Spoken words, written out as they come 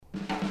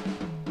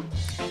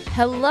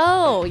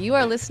Hello, you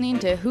are listening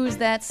to Who's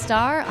That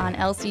Star on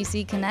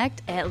LCC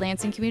Connect at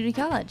Lansing Community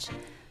College.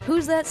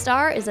 Who's That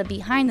Star is a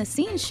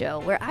behind-the-scenes show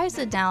where I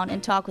sit down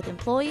and talk with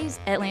employees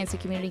at Lansing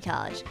Community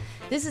College.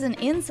 This is an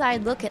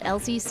inside look at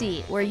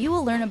LCC where you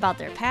will learn about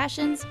their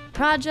passions,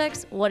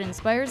 projects, what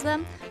inspires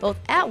them, both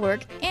at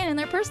work and in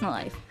their personal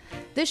life.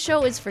 This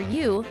show is for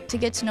you to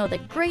get to know the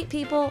great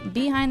people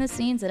behind the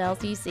scenes at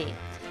LCC.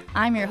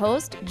 I'm your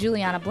host,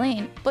 Juliana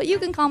Blaine, but you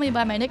can call me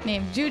by my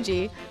nickname,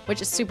 Juji,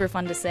 which is super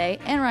fun to say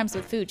and rhymes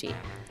with Fuji.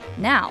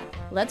 Now,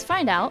 let's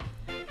find out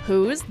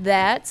who's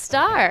that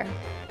star?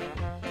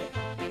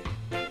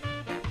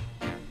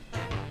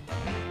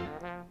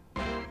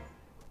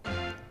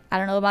 I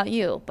don't know about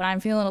you, but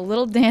I'm feeling a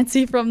little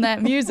dancey from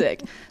that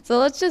music. So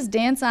let's just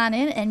dance on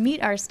in and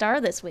meet our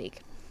star this week.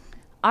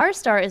 Our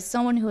star is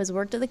someone who has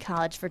worked at the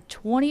college for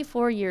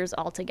 24 years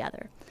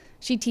altogether.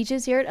 She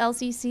teaches here at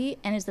LCC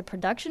and is the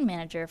production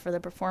manager for the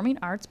performing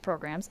arts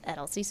programs at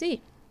LCC.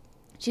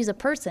 She's a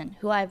person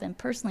who I have been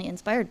personally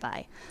inspired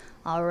by.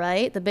 All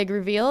right, the big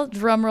reveal,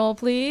 drum roll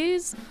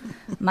please.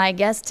 My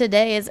guest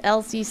today is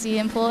LCC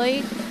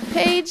employee,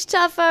 Paige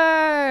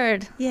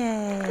Tufford.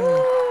 Yay.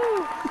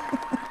 Woo.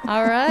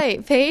 All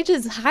right, Paige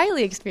is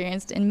highly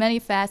experienced in many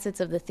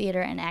facets of the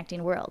theater and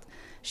acting world.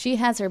 She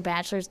has her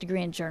bachelor's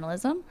degree in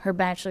journalism, her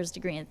bachelor's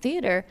degree in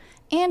theater,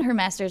 and her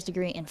master's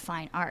degree in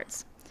fine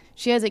arts.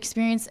 She has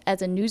experience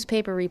as a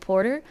newspaper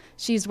reporter.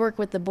 She's worked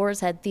with the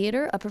Boar's Head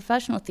Theater, a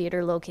professional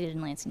theater located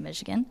in Lansing,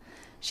 Michigan.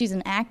 She's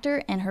an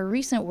actor, and her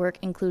recent work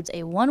includes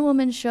a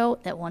one-woman show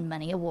that won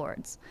many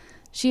awards.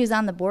 She is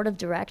on the board of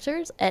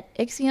directors at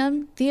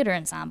Ixiom Theater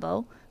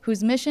Ensemble,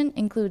 whose mission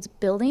includes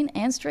building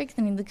and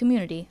strengthening the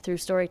community through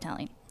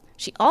storytelling.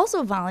 She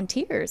also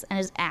volunteers and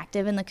is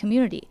active in the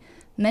community,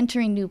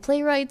 mentoring new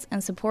playwrights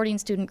and supporting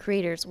student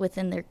creators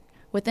within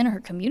her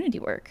community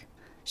work.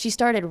 She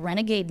started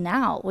Renegade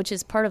Now, which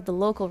is part of the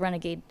local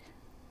Renegade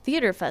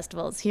Theater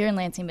Festivals here in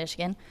Lansing,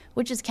 Michigan,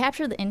 which has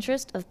captured the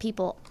interest of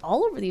people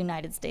all over the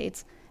United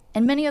States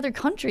and many other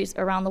countries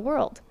around the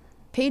world.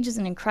 Paige is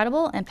an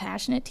incredible and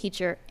passionate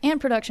teacher and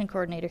production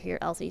coordinator here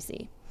at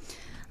LCC.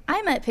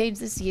 I met Paige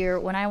this year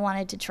when I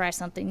wanted to try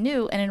something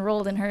new and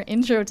enrolled in her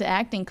Intro to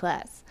Acting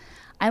class.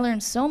 I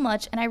learned so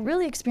much, and I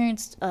really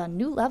experienced a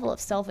new level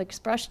of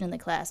self-expression in the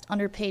class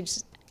under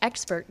Paige's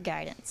expert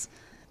guidance.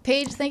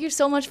 Paige, thank you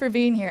so much for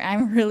being here.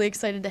 I'm really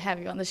excited to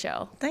have you on the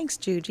show. Thanks,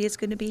 Juji. It's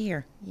good to be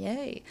here.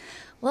 Yay.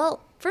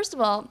 Well, first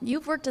of all,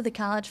 you've worked at the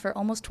college for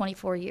almost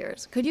 24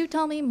 years. Could you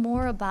tell me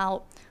more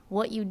about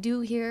what you do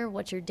here,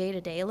 what your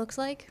day-to-day looks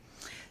like?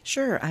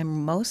 Sure.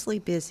 I'm mostly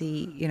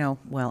busy,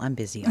 I'm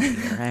busy all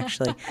year,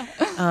 actually.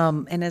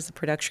 And as a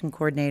production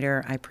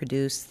coordinator, I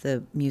produce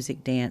the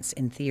music, dance,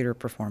 and theater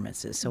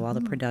performances. So all the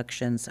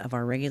productions of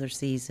our regular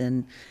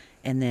season,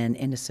 and then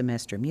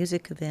end-of-semester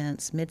music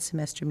events,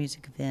 mid-semester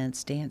music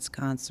events, dance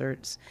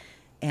concerts,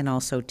 and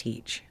also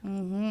teach.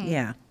 Mm-hmm.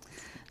 Yeah.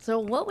 So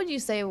what would you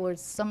say would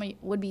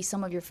be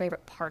some of your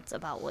favorite parts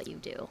about what you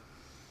do?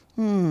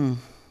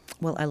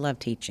 Well, I love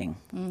teaching.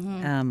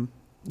 Mm-hmm.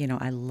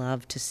 I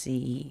love to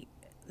see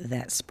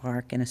that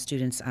spark in a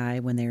student's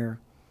eye when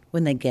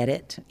they get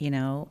it,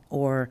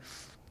 or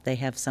they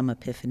have some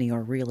epiphany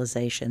or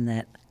realization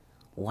that,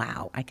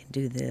 wow, I can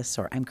do this,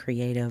 or I'm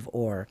creative,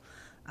 or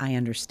I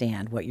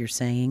understand what you're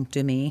saying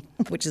to me,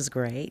 which is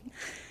great.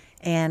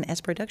 And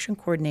as production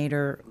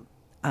coordinator,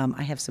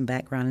 I have some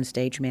background in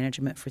stage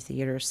management for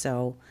theater,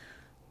 so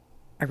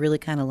I really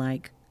kind of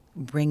like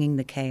bringing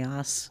the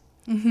chaos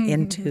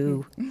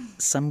into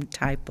some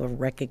type of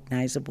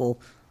recognizable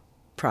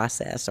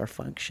process or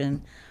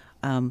function.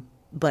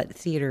 But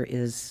theater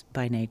is,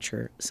 by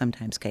nature,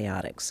 sometimes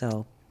chaotic,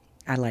 so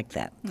I like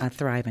that. I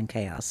thrive in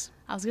chaos.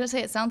 I was going to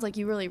say, it sounds like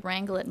you really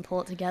wrangle it and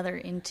pull it together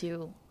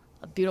into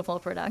a beautiful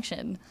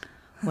production.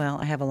 Well,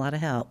 I have a lot of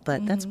help,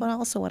 but that's what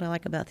I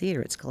like about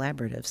theater. It's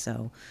collaborative,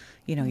 so,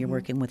 you're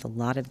working with a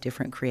lot of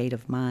different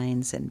creative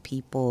minds and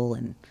people,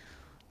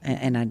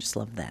 and I just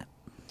love that.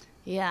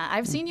 Yeah,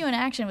 I've seen you in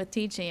action with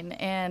teaching,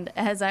 and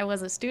as I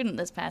was a student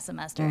this past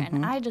semester,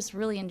 and I just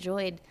really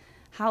enjoyed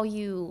how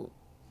you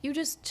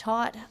just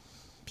taught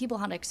people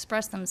how to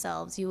express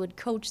themselves. You would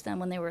coach them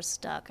when they were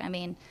stuck. I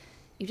mean,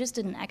 you just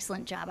did an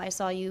excellent job. I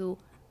saw you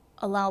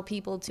allow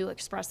people to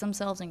express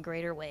themselves in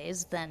greater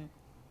ways than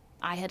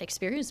I had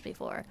experienced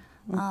before.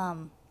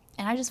 And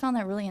I just found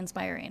that really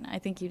inspiring. I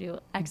think you do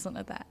excellent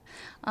at that.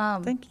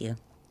 Thank you.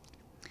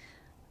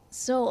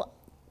 So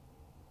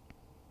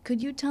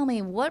could you tell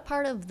me what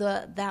part of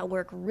that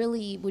work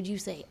really, would you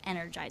say,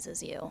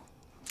 energizes you?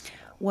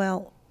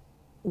 Well,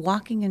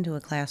 walking into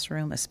a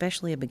classroom,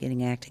 especially a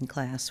beginning acting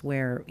class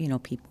where,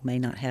 people may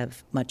not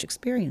have much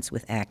experience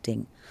with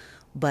acting,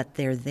 but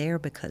they're there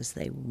because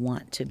they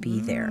want to be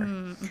there.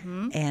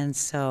 Mm-hmm. And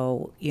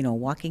so,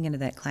 walking into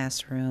that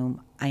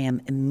classroom, I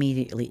am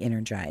immediately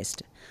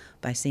energized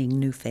by seeing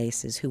new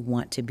faces who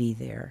want to be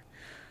there.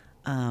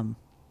 And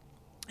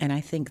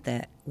I think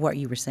that what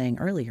you were saying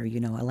earlier,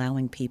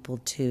 allowing people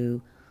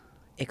to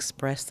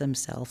express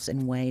themselves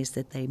in ways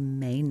that they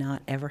may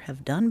not ever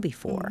have done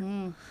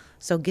before.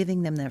 So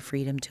giving them that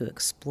freedom to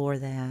explore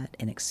that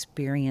and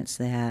experience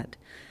that,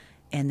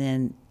 and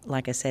then,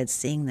 like I said,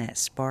 seeing that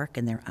spark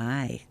in their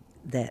eye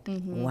that,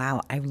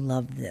 wow, I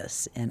love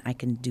this and I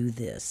can do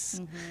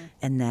this.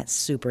 And that's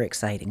super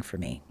exciting for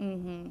me.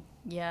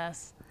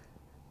 Yes.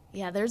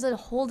 Yeah, there's a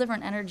whole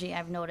different energy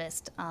I've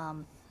noticed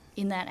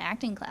in that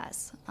acting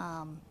class.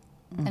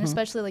 And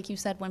especially, like you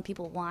said, when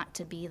people want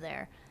to be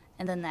there.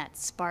 And then that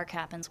spark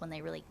happens when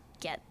they really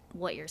get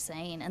what you're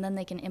saying. And then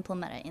they can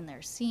implement it in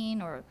their scene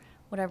or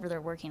whatever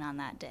they're working on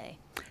that day.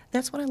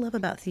 That's what I love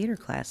about theater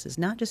classes,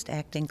 not just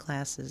acting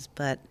classes,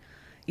 but,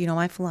 you know,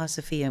 my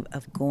philosophy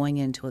of going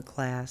into a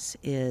class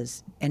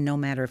is, and no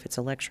matter if it's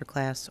a lecture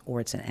class or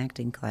it's an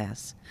acting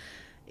class,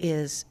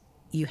 is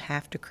you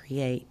have to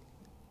create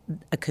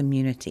a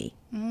community,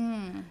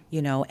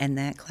 you know, and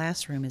that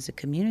classroom is a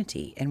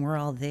community, and we're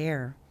all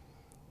there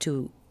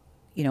to,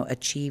 you know,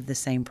 achieve the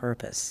same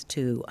purpose,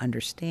 to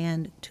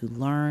understand, to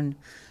learn,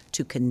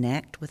 to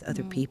connect with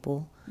other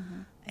people.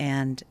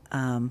 And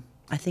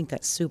I think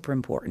that's super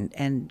important.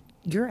 And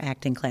your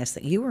acting class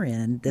that you were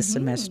in this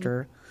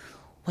semester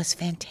was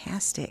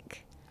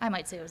fantastic. I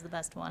might say it was the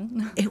best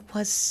one. It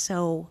was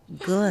so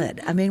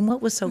good. I mean,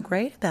 what was so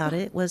great about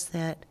it was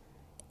that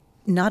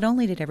not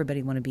only did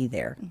everybody want to be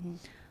there,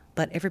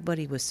 but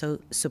everybody was so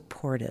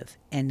supportive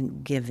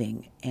and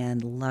giving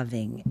and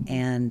loving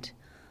and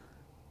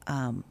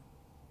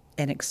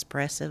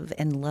expressive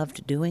and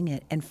loved doing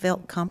it and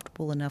felt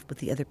comfortable enough with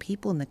the other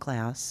people in the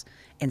class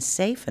and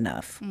safe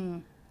enough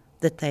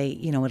that they,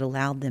 you know, it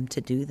allowed them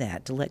to do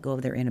that, to let go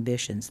of their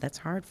inhibitions. That's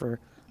hard for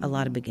a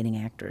lot of beginning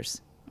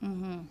actors.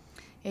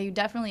 Yeah, you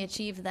definitely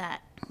achieved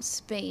that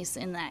space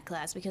in that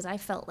class because I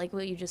felt like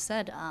what you just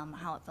said,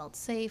 how it felt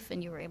safe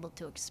and you were able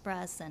to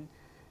express and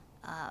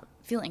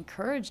feel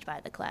encouraged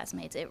by the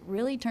classmates. It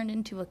really turned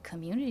into a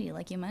community,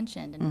 like you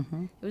mentioned,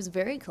 and it was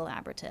very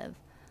collaborative.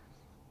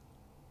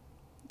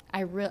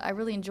 I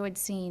really enjoyed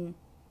seeing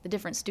the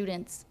different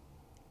students.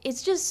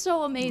 It's just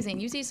so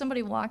amazing. You see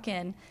somebody walk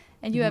in,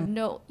 and you have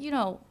no, you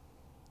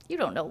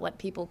don't know what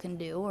people can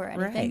do or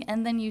anything, Right.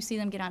 and then you see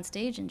them get on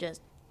stage and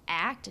just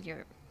act, and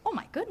you're, oh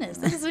my goodness,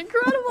 this is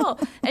incredible,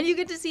 and you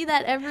get to see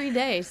that every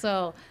day.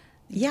 So,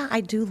 Yeah,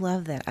 I do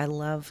love that. I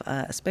love,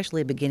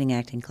 especially a beginning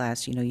acting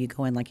class, you know, you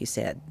go in, like you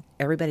said,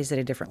 everybody's at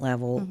a different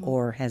level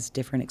or has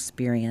different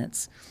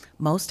experience.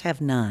 Most have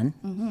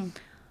none.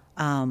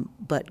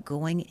 But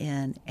going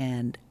in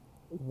and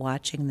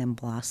watching them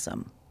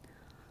blossom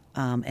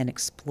and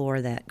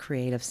explore that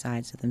creative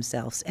sides of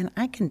themselves. And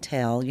I can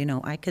tell, you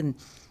know, I can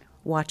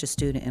watch a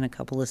student in a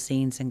couple of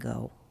scenes and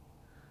go,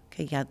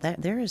 okay, yeah,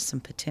 there is some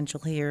potential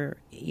here.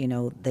 You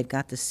know, they've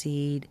got the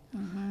seed.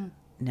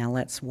 Now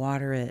let's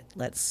water it.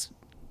 Let's,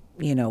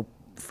 you know,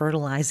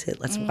 fertilize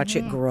it. Let's watch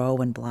it grow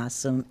and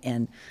blossom.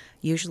 And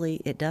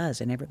usually it does.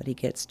 And everybody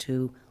gets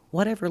to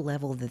whatever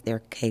level that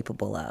they're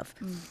capable of.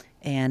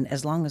 And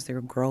as long as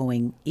they're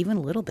growing even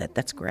a little bit,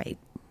 that's great.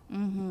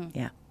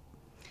 Yeah.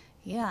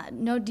 yeah.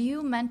 No, do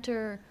you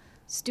mentor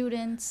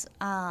students?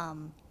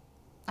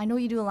 I know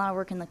you do a lot of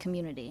work in the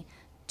community.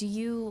 Do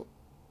you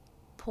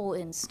pull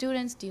in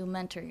students? Do you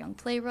mentor young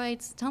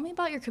playwrights? Tell me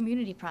about your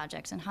community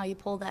projects and how you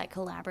pull that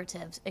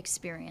collaborative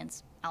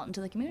experience out into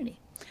the community.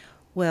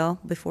 Well,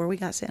 before we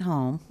got sent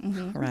home,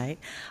 right,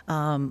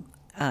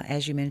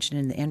 as you mentioned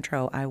in the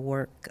intro, I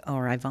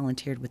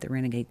volunteered with the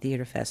Renegade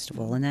Theater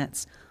Festival, and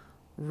that's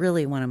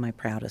really one of my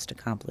proudest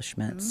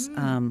accomplishments.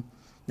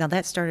 Now,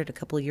 that started a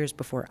couple of years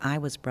before I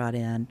was brought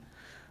in,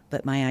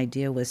 but my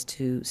idea was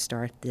to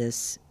start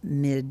this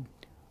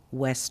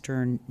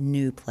Midwestern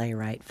New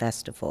Playwright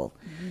Festival,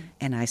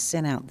 and I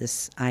sent out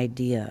this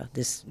idea,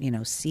 this, you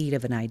know, seed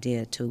of an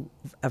idea to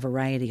a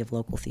variety of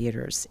local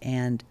theaters,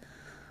 and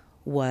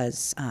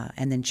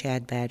then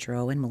Chad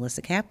Badgerow and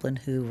Melissa Kaplan,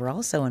 who were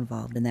also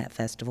involved in that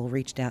festival,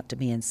 reached out to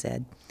me and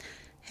said,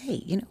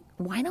 hey, you know,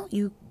 why don't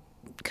you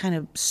kind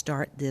of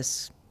start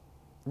this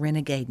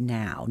Renegade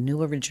Now,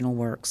 new original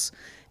works,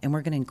 and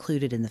we're going to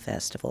include it in the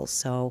festival.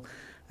 So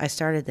I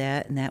started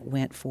that, and that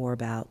went for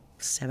about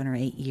 7 or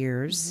 8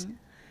 years,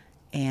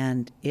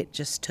 and it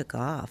just took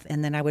off.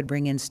 And then I would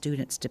bring in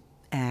students to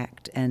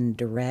act and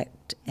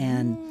direct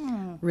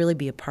and really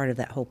be a part of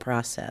that whole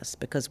process,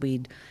 because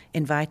we'd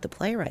invite the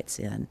playwrights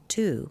in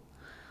too,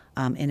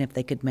 and if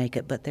they could make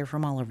it, but they're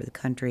from all over the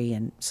country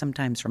and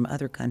sometimes from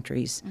other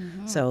countries,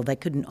 so they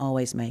couldn't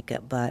always make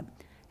it. But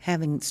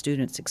having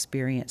students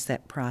experience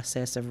that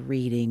process of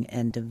reading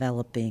and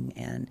developing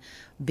and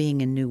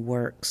being in new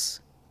works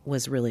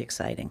was really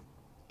exciting.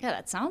 Yeah,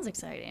 that sounds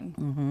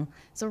exciting.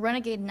 So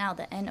Renegade Now,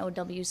 the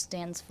NOW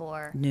stands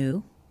for?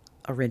 New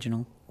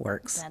original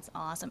works. That's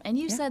awesome. And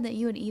you said that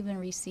you had even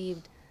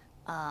received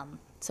you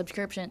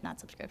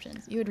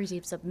had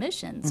received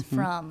submissions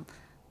from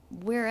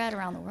where at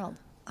around the world?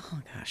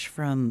 Oh gosh,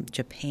 from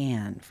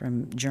Japan,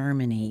 from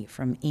Germany,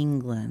 from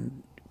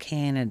England,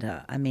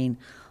 Canada, I mean,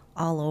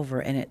 all over,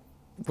 and it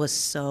was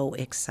so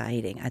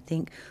exciting. I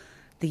think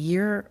The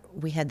year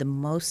we had the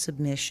most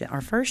submission,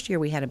 our first year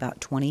we had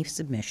about 20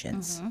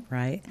 submissions,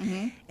 right?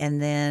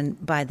 And then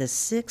by the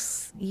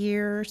 7th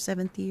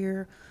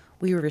year,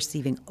 we were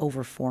receiving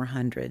over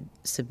 400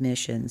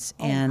 submissions.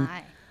 Oh, and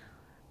my.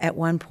 at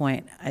one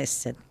point I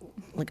said,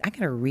 look, I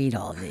got to read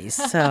all of these.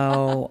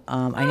 So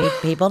I need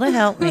people to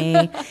help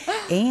me.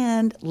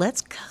 And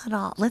let's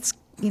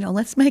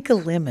make a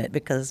limit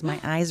because my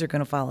eyes are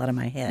going to fall out of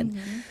my head.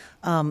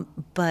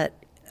 But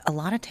a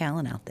lot of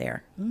talent out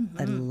there,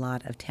 a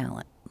lot of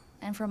talent.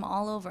 And from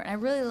all over. And I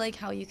really like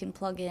how you can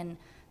plug in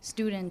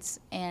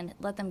students and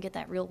let them get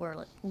that real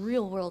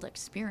world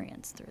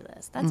experience through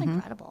this. That's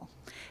incredible.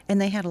 And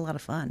they had a lot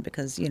of fun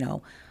because,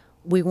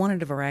 we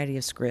wanted a variety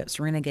of scripts.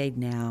 Renegade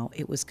Now,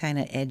 it was kind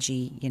of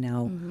edgy,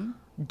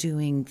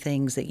 doing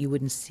things that you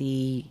wouldn't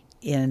see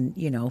in,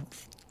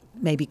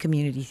 maybe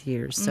community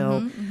theaters.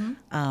 So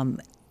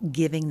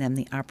giving them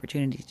the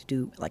opportunity to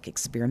do like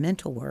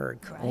experimental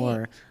work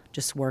or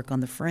just work on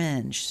the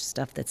fringe,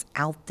 stuff that's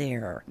out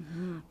there,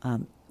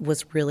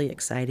 was really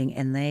exciting.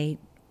 And they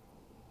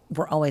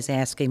were always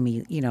asking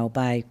me,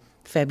 by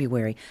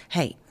February,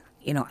 hey,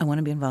 I want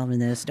to be involved in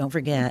this. Don't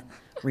forget,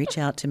 reach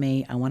out to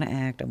me. I want to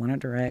act. I want to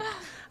direct.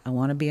 I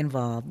want to be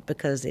involved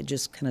because it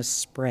just kind of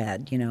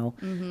spread,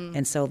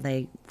 And so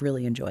they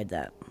really enjoyed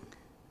that.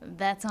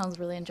 That sounds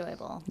really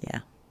enjoyable. Yeah.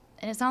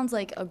 And it sounds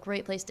like a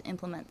great place to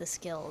implement the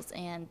skills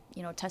and,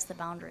 test the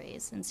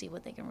boundaries and see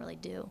what they can really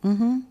do.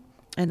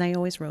 And they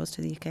always rose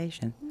to the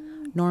occasion.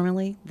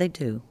 Normally, they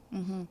do,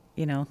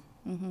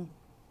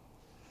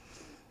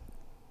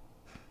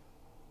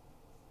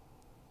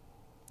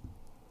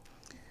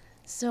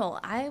 So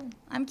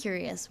I'm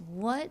curious,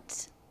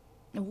 what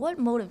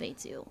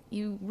motivates you?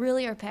 You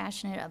really are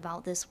passionate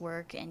about this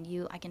work,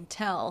 and I can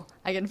tell,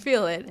 I can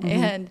feel it,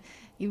 and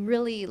you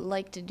really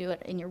like to do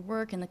it in your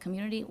work in the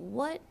community.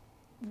 Where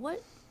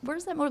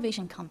does that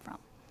motivation come from?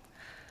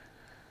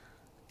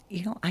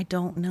 I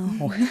don't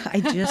know.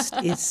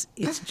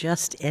 It's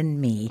just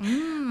in me.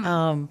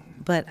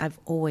 But I've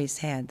always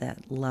had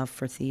that love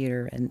for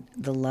theater and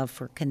the love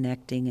for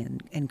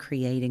connecting and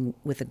creating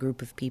with a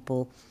group of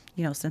people,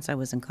 since I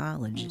was in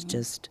college. It's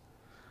just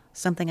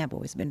something I've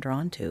always been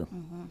drawn to.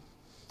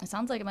 It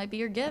sounds like it might be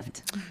your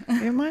gift.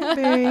 It might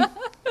be.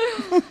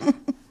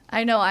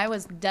 I know I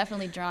was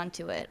definitely drawn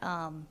to it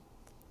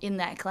in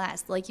that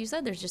class. Like you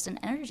said, there's just an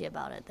energy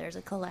about it. There's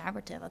a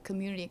collaborative, a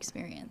community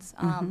experience.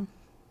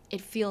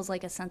 It feels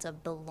like a sense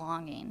of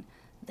belonging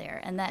there.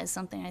 And that is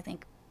something I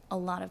think a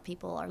lot of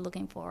people are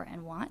looking for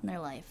and want in their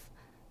life.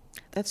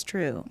 That's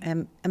true.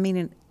 And I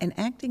mean, an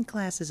acting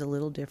class is a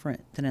little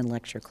different than a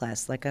lecture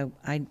class. Like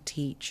I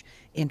teach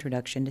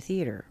Introduction to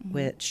Theater,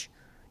 which,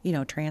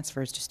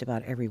 transfers just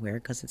about everywhere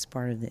because it's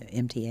part of the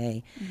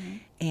MTA.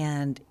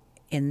 And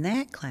in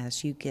that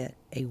class, you get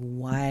a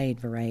wide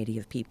variety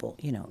of people,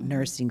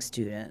 nursing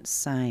students,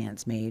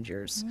 science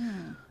majors,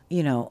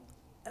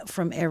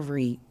 from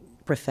every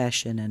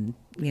profession and,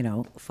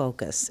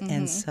 focus.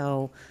 And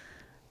so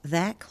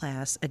that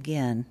class,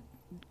 again,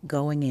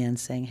 going in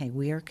saying, hey,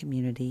 we are a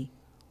community.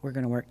 We're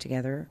going to work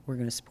together. We're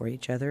going to support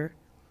each other.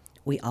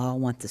 We all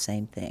want the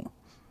same thing.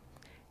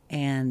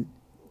 And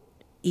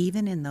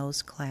even in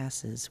those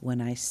classes, when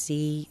I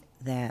see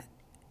that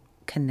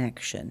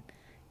connection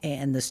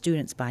and the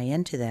students buy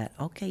into that,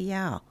 okay,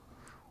 yeah,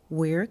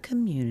 we're a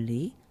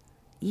community.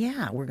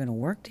 Yeah, we're going to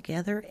work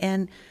together.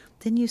 And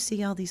then you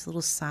see all these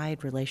little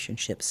side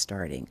relationships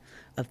starting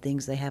of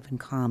things they have in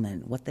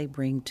common, what they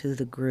bring to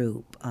the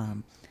group,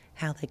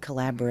 how they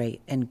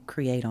collaborate and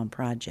create on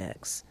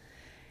projects.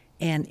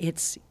 And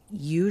it's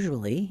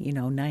usually,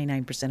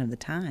 99% of the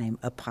time,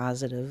 a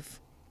positive,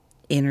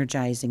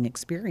 energizing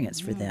experience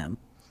for them.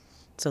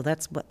 So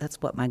that's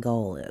what my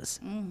goal is.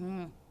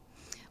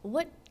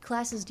 What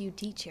classes do you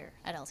teach here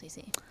at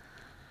LCC?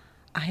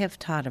 I have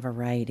taught a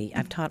variety.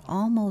 I've taught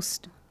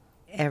almost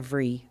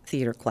every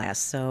theater class.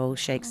 So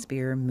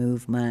Shakespeare,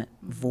 movement,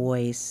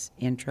 voice,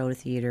 intro to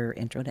theater,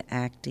 intro to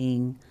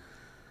acting,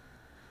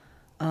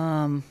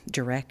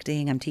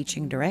 directing. I'm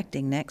teaching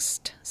directing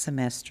next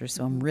semester,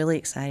 so I'm really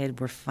excited.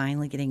 We're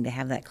finally getting to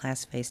have that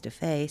class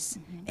face-to-face,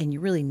 and you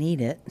really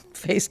need it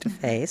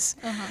face-to-face.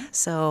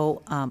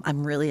 So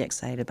I'm really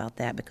excited about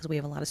that because we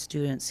have a lot of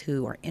students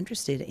who are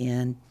interested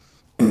in,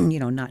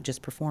 not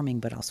just performing,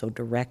 but also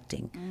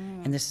directing.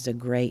 And this is a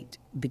great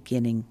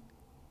beginning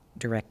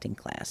directing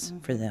class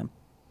for them.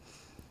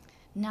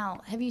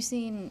 Now,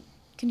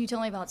 can you tell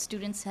me about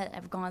students that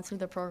have gone through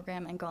the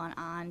program and gone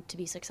on to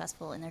be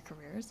successful in their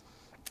careers?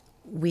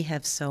 We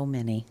have so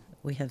many.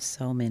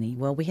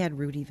 Well, we had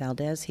Rudy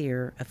Valdez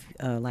here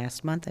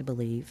last month, I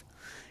believe,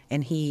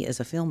 and he is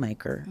a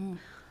filmmaker,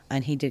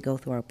 and he did go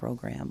through our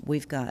program.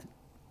 We've got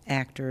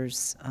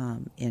actors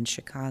in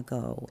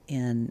Chicago,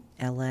 in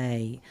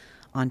L.A.,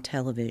 on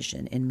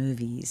television, in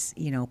movies,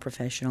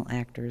 professional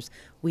actors.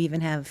 We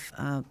even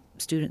have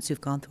students who've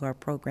gone through our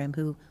program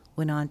who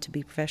went on to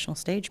be professional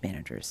stage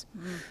managers.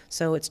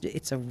 So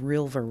it's a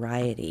real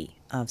variety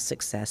of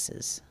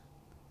successes.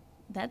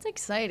 That's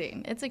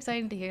exciting. It's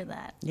exciting to hear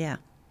that. Yeah.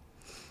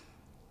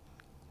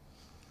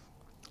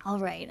 All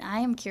right, I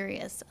am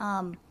curious.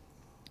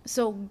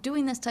 So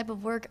doing this type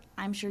of work,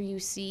 I'm sure you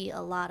see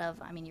a lot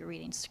of, I mean, you're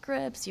reading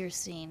scripts, you're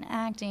seeing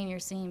acting, you're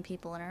seeing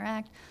people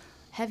interact.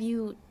 Have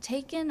you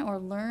taken or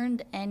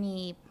learned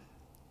any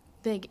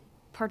big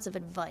parts of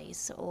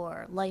advice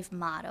or life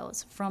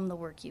mottos from the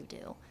work you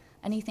do?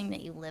 Anything that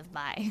you live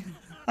by?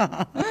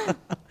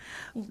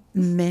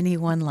 Many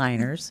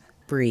one-liners.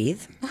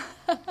 Breathe.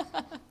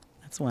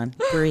 That's one.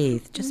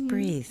 Breathe. Just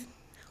breathe.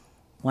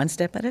 One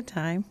step at a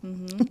time,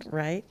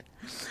 right?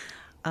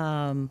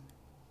 One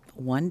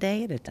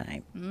day at a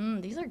time.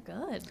 These are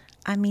good.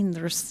 I mean,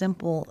 they're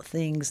simple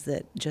things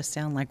that just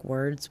sound like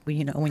words,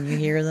 when you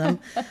hear them.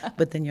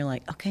 But then you're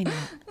like, okay,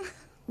 now,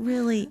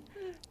 really,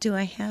 do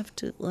I have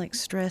to,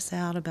 stress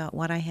out about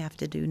what I have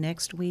to do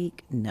next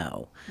week?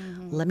 No.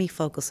 Let me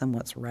focus on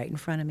what's right in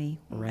front of me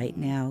right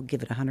now,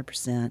 give it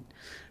 100%.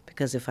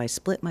 Because if I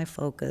split my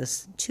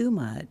focus too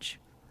much,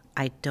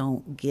 I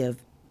don't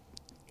give,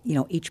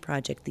 each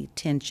project the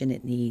attention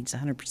it needs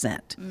 100%.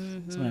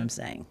 That's what I'm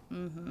saying.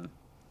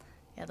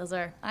 Yeah, those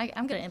are,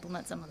 I'm going to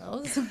implement some of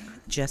those.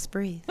 Just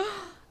breathe.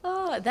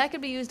 Oh, that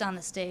could be used on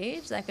the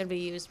stage. That could be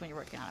used when you're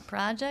working on a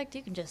project.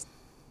 You can just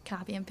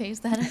copy and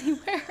paste that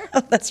anywhere.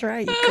 Oh, that's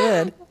right, you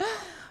could.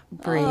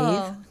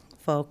 Breathe,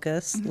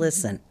 focus,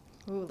 listen.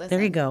 Ooh, listen.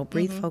 There you go.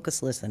 Breathe,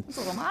 focus, listen. It's a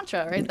little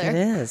mantra right there. It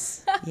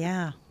is,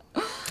 yeah.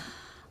 Oh,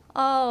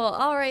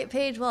 all right,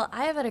 Paige. Well,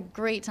 I have had a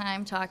great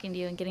time talking to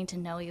you and getting to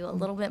know you a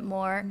little bit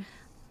more.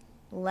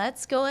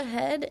 Let's go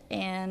ahead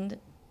and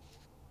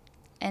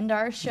end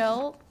our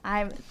show.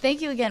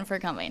 Thank you again for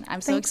coming.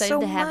 I'm so excited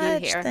to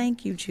have you here.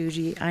 Thank you,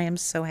 Juji. I am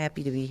so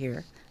happy to be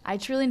here. I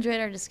truly enjoyed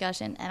our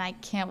discussion, and I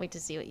can't wait to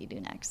see what you do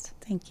next.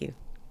 Thank you.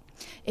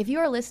 If you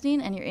are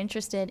listening and you're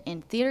interested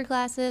in theater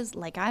classes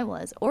like I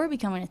was, or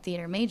becoming a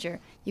theater major,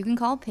 you can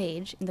call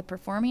Paige in the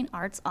Performing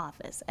Arts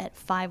office at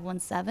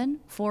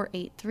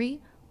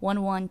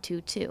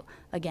 517-483-1122.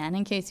 Again,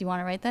 in case you want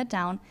to write that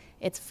down,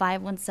 it's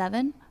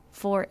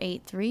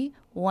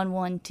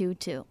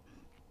 517-483-1122.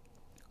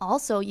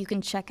 Also, you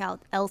can check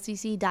out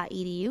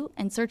lcc.edu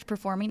and search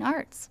Performing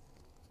Arts.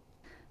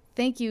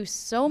 Thank you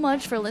so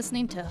much for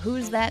listening to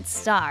Who's That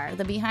Star,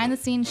 the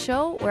behind-the-scenes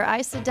show where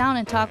I sit down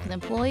and talk with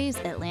employees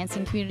at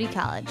Lansing Community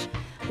College.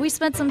 We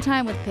spent some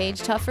time with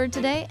Paige Tufford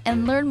today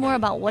and learned more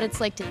about what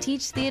it's like to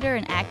teach theater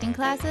and acting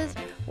classes,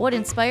 what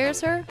inspires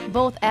her,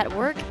 both at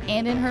work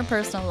and in her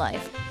personal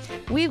life.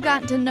 We've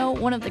gotten to know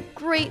one of the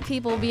great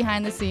people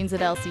behind the scenes at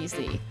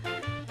LCC.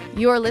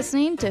 You're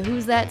listening to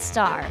Who's That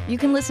Star? You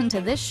can listen to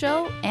this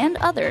show and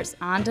others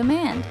on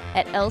demand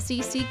at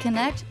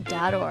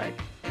lccconnect.org.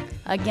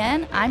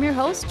 Again, I'm your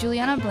host,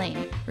 Juliana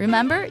Blaine.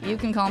 Remember, you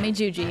can call me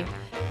Juji.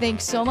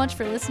 Thanks so much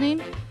for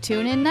listening.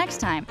 Tune in next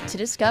time to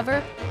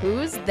discover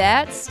Who's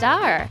That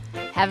Star?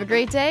 Have a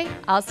great day.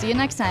 I'll see you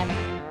next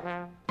time.